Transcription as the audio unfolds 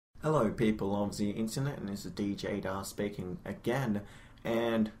Hello people of the internet, and this is DeeJayDar speaking again,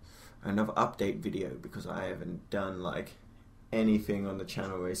 and another update video because I haven't done anything on the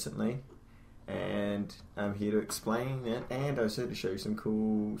channel recently, and I'm here to explain it and also to show you some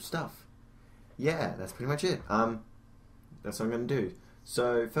cool stuff. Yeah, that's pretty much it. That's what I'm gonna do.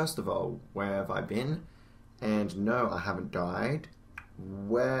 So first of all, where have I been? And no, I haven't died.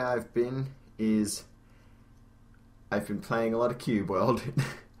 Where I've been is I've been playing a lot of Cube World.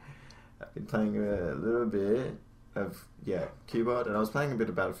 I've been playing a little bit of, Cube World, and I was playing a bit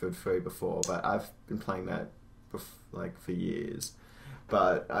of Battlefield 3 before, but I've been playing that for years.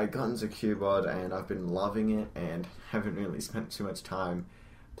 But I got into Cube World and I've been loving it and haven't really spent too much time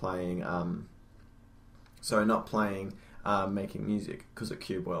playing, not playing, making music because of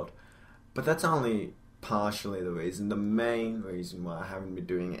Cube World. But that's only partially the reason. The main reason why I haven't been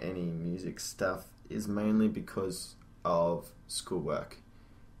doing any music stuff is mainly because of schoolwork.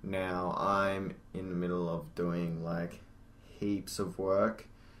 Now I'm in the middle of doing heaps of work.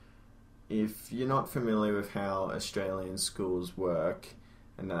 If you're not familiar with how Australian schools work,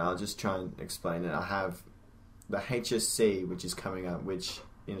 and then I'll just try and explain it. I have the HSC, which is coming up, which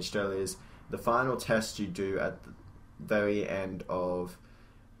in Australia is the final test you do at the very end of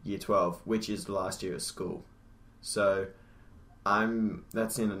year 12, which is the last year of school. So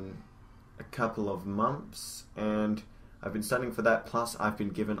that's in a couple of months, and I've been studying for that, plus I've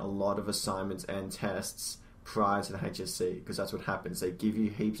been given a lot of assignments and tests prior to the HSC, because that's what happens. They give you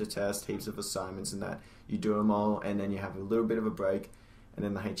heaps of tests, heaps of assignments and that. You do them all, and then you have a little bit of a break, and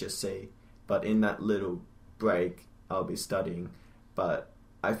then the HSC. But in that little break, I'll be studying. But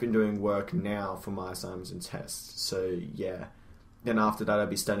I've been doing work now for my assignments and tests, so yeah. Then after that, I'll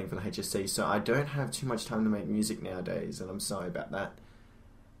be studying for the HSC, so I don't have too much time to make music nowadays, and I'm sorry about that.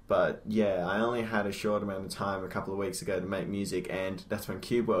 But yeah, I only had a short amount of time a couple of weeks ago to make music, and that's when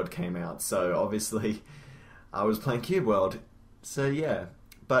Cube World came out, so obviously I was playing Cube World. So yeah,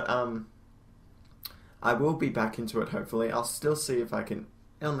 but I will be back into it hopefully. I'll still see if I can,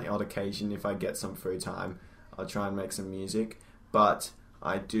 on the odd occasion, if I get some free time, I'll try and make some music. But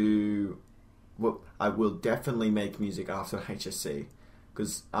I will definitely make music after HSC.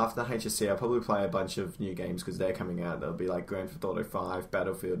 Because after the HSC, I'll probably play a bunch of new games because they're coming out. There'll be Grand Theft Auto 5,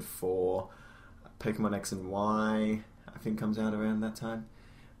 Battlefield 4, Pokemon X and Y, I think comes out around that time.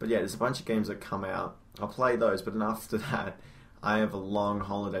 But yeah, there's a bunch of games that come out. I'll play those, but then after that, I have a long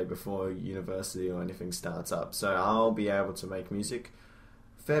holiday before university or anything starts up. So I'll be able to make music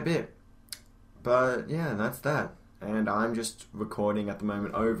a fair bit. But yeah, that's that. And I'm just recording at the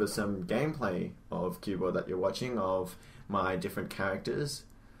moment over some gameplay of Cube World that you're watching of my different characters.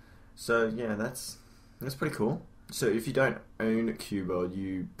 So yeah, that's pretty cool. So if you don't own Cube World,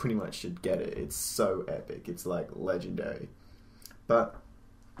 you pretty much should get it. It's so epic. It's legendary. But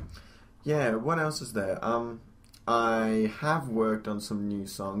yeah, what else is there? I have worked on some new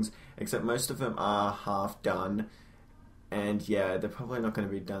songs, except most of them are half done. And yeah, they're probably not going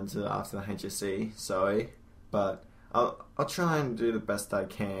to be done till after the HSC. Sorry, but I'll try and do the best I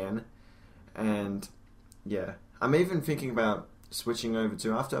can. And yeah, I'm even thinking about switching over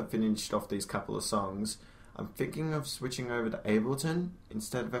to, after I've finished off these couple of songs, I'm thinking of switching over to Ableton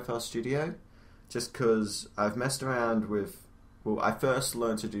instead of FL Studio, just because I've messed around with, I first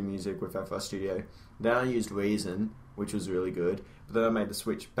learned to do music with FL Studio, then I used Reason, which was really good, but then I made the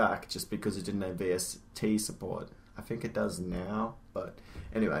switch back just because it didn't have VST support. I think it does now, but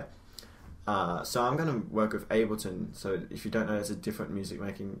anyway. So I'm going to work with Ableton. So if you don't know, it's a different music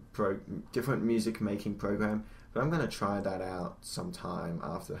making program. But I'm going to try that out sometime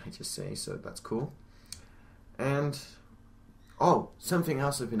after HSC. So that's cool. And something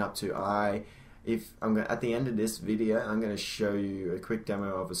else I've been up to. At the end of this video, I'm going to show you a quick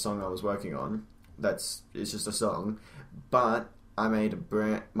demo of a song I was working on. It's just a song, but I made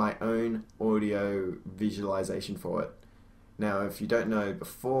my own audio visualization for it. Now, if you don't know,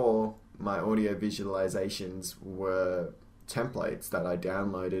 before, my audio visualizations were templates that I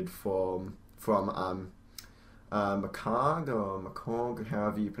downloaded from McCarg,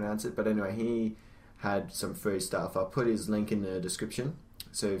 however you pronounce it. But anyway, he had some free stuff. I'll put his link in the description.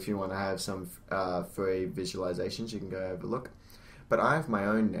 So if you want to have some free visualizations, you can go have a look. But I have my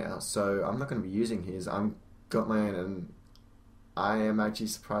own now, so I'm not going to be using his. I've got my own, and I am actually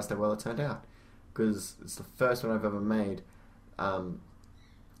surprised how well it turned out, because it's the first one I've ever made.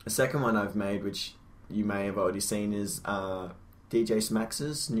 The second one I've made, which you may have already seen, is DJ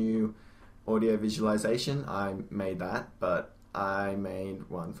Smax's new audio visualization. I made that, but I made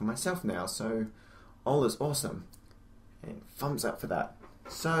one for myself now, so all is awesome. And thumbs up for that.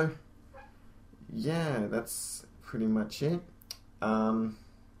 So, yeah, that's pretty much it.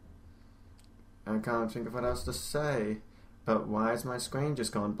 can't think of what else to say. But why is my screen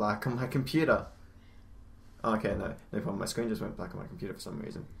just gone black on my computer? Okay, no problem. My screen just went black on my computer for some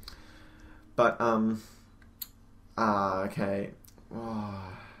reason. But, okay. Oh,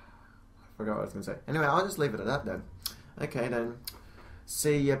 I forgot what I was going to say. Anyway, I'll just leave it at that then. Okay, then.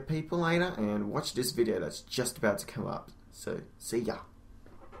 See ya people later, and watch this video that's just about to come up. So, see ya.